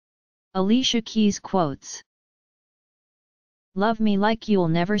Alicia Keys quotes. Love me like you'll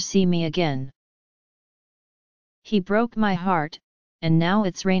never see me again. He broke my heart, and now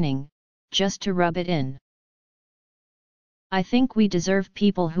it's raining, just to rub it in. I think we deserve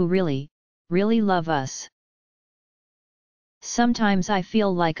people who really, really love us. Sometimes I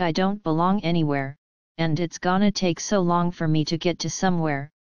feel like I don't belong anywhere, and it's gonna take so long for me to get to somewhere.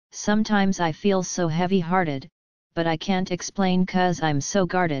 Sometimes I feel so heavy-hearted, but I can't explain 'cause I'm so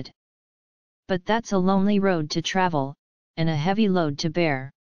guarded. But that's a lonely road to travel, and a heavy load to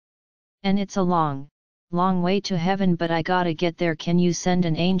bear. And it's a long, long way to heaven, but I gotta get there. Can you send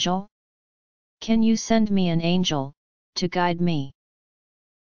an angel? Can you send me an angel, to guide me?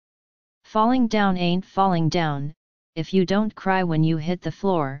 Falling down ain't falling down, if you don't cry when you hit the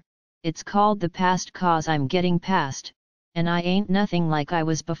floor. It's called the past 'cause I'm getting past, and I ain't nothing like I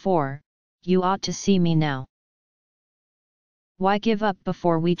was before. You ought to see me now. Why give up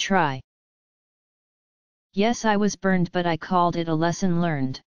before we try? Yes, I was burned, but I called it a lesson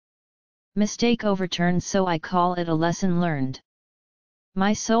learned. Mistake overturned, so I call it a lesson learned.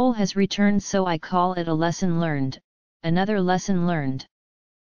 My soul has returned, so I call it a lesson learned, another lesson learned.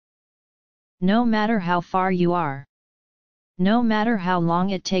 No matter how far you are, no matter how long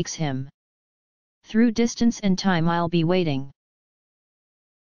it takes him, through distance and time I'll be waiting.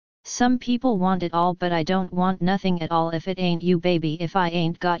 Some people want it all, but I don't want nothing at all if it ain't you, baby. If I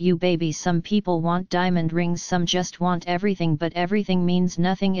ain't got you, baby. Some people want diamond rings, some just want everything, but everything means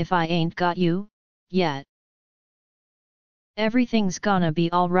nothing if I ain't got you, yet. Everything's gonna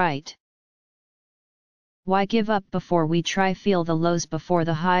be alright. Why give up before we try? Feel the lows before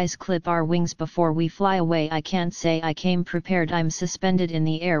the highs, clip our wings before we fly away. I can't say I came prepared, I'm suspended in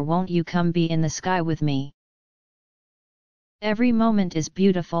the air. Won't you come be in the sky with me? Every moment is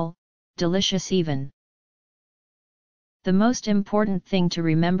beautiful, delicious even. The most important thing to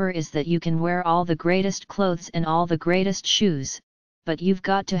remember is that you can wear all the greatest clothes and all the greatest shoes, but you've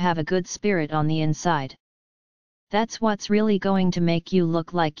got to have a good spirit on the inside. That's what's really going to make you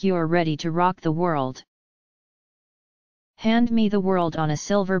look like you're ready to rock the world. Hand me the world on a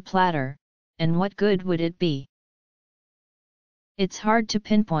silver platter, and what good would it be? It's hard to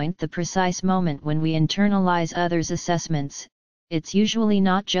pinpoint the precise moment when we internalize others' assessments. It's usually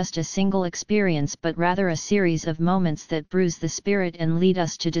not just a single experience, but rather a series of moments that bruise the spirit and lead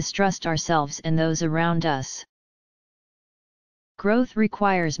us to distrust ourselves and those around us. Growth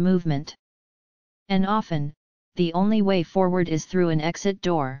requires movement. And often, the only way forward is through an exit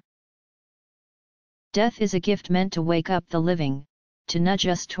door. Death is a gift meant to wake up the living, to nudge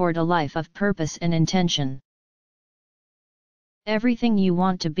us toward a life of purpose and intention. Everything you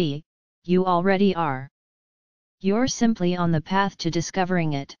want to be, you already are. You're simply on the path to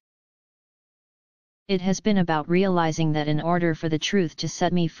discovering it. It has been about realizing that in order for the truth to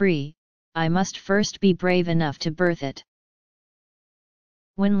set me free, I must first be brave enough to birth it.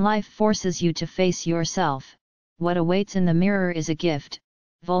 When life forces you to face yourself, what awaits in the mirror is a gift: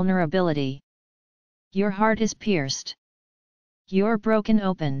 vulnerability. Your heart is pierced. You're broken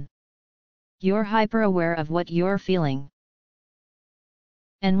open. You're hyper-aware of what you're feeling.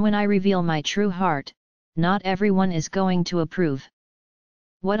 And when I reveal my true heart, not everyone is going to approve.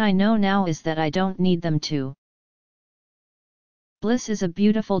 What I know now is that I don't need them to. Bliss is a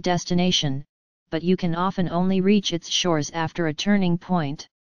beautiful destination, but you can often only reach its shores after a turning point.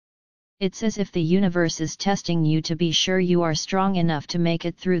 It's as if the universe is testing you to be sure you are strong enough to make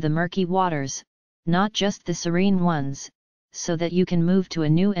it through the murky waters, not just the serene ones, so that you can move to a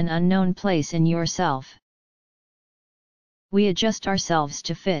new and unknown place in yourself. We adjust ourselves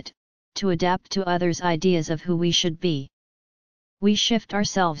to fit, to adapt to others' ideas of who we should be. We shift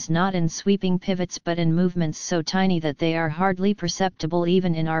ourselves not in sweeping pivots but in movements so tiny that they are hardly perceptible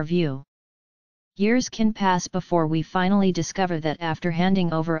even in our view. Years can pass before we finally discover that after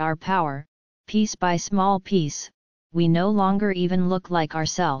handing over our power, piece by small piece, we no longer even look like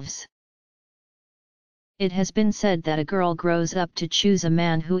ourselves. It has been said that a girl grows up to choose a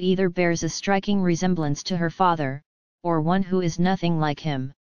man who either bears a striking resemblance to her father, or one who is nothing like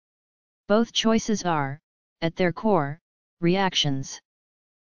him. Both choices are, at their core, reactions.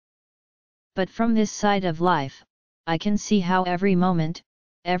 But from this side of life, I can see how every moment,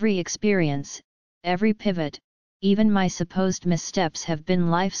 every experience, every pivot, even my supposed missteps have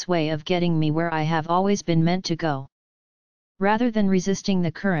been life's way of getting me where I have always been meant to go. Rather than resisting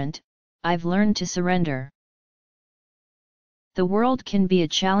the current, I've learned to surrender. The world can be a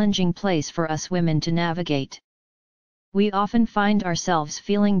challenging place for us women to navigate. We often find ourselves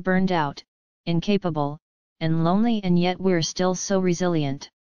feeling burned out, incapable, and lonely, and yet we're still so resilient.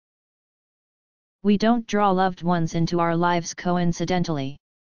 We don't draw loved ones into our lives coincidentally.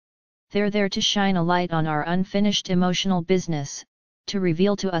 They're there to shine a light on our unfinished emotional business, to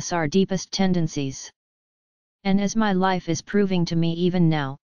reveal to us our deepest tendencies. And as my life is proving to me even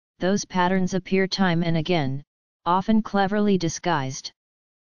now, those patterns appear time and again, often cleverly disguised.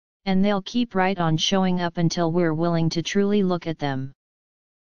 And they'll keep right on showing up until we're willing to truly look at them.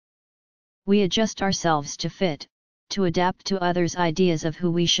 We adjust ourselves to fit, to adapt to others' ideas of who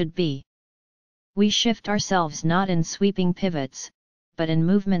we should be. We shift ourselves not in sweeping pivots, but in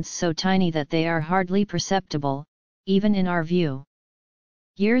movements so tiny that they are hardly perceptible, even in our view.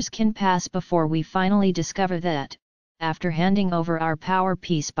 Years can pass before we finally discover that, after handing over our power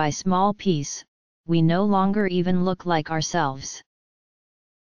piece by small piece, we no longer even look like ourselves.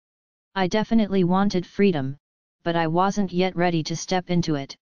 I definitely wanted freedom, but I wasn't yet ready to step into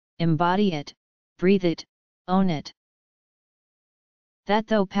it, embody it, breathe it, own it. That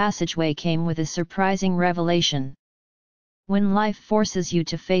though passageway came with a surprising revelation. When life forces you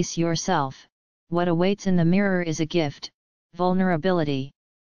to face yourself, what awaits in the mirror is a gift, vulnerability.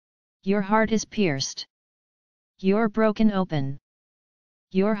 Your heart is pierced. You're broken open.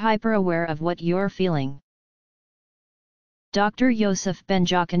 You're hyper-aware of what you're feeling. Dr. Yosef Ben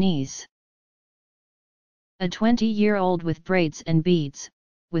Jacaniz. A 20-year-old with braids and beads,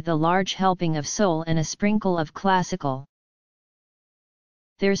 with a large helping of soul and a sprinkle of classical.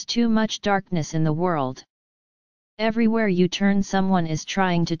 There's too much darkness in the world. Everywhere you turn, someone is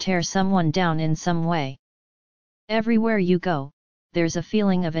trying to tear someone down in some way. Everywhere you go, there's a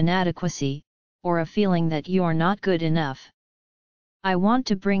feeling of inadequacy, or a feeling that you're not good enough. I want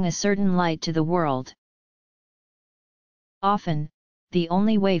to bring a certain light to the world. Often, the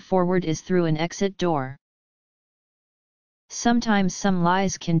only way forward is through an exit door. Sometimes some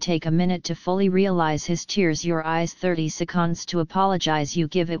lies can take a minute to fully realize his tears, your eyes 30 seconds to apologize, you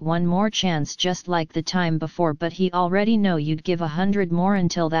give it one more chance just like the time before, but he already know you'd give 100 more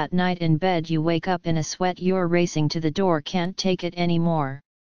until that night in bed you wake up in a sweat, you're racing to the door, can't take it anymore.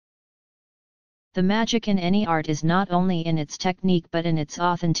 The magic in any art is not only in its technique but in its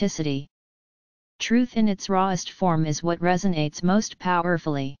authenticity. Truth in its rawest form is what resonates most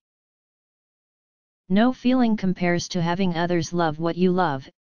powerfully. No feeling compares to having others love what you love,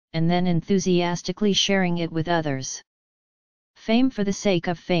 and then enthusiastically sharing it with others. Fame for the sake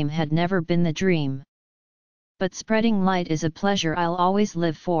of fame had never been the dream. But spreading light is a pleasure I'll always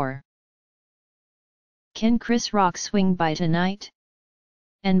live for. Can Chris Rock swing by tonight?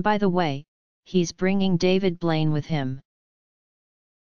 And by the way, he's bringing David Blaine with him.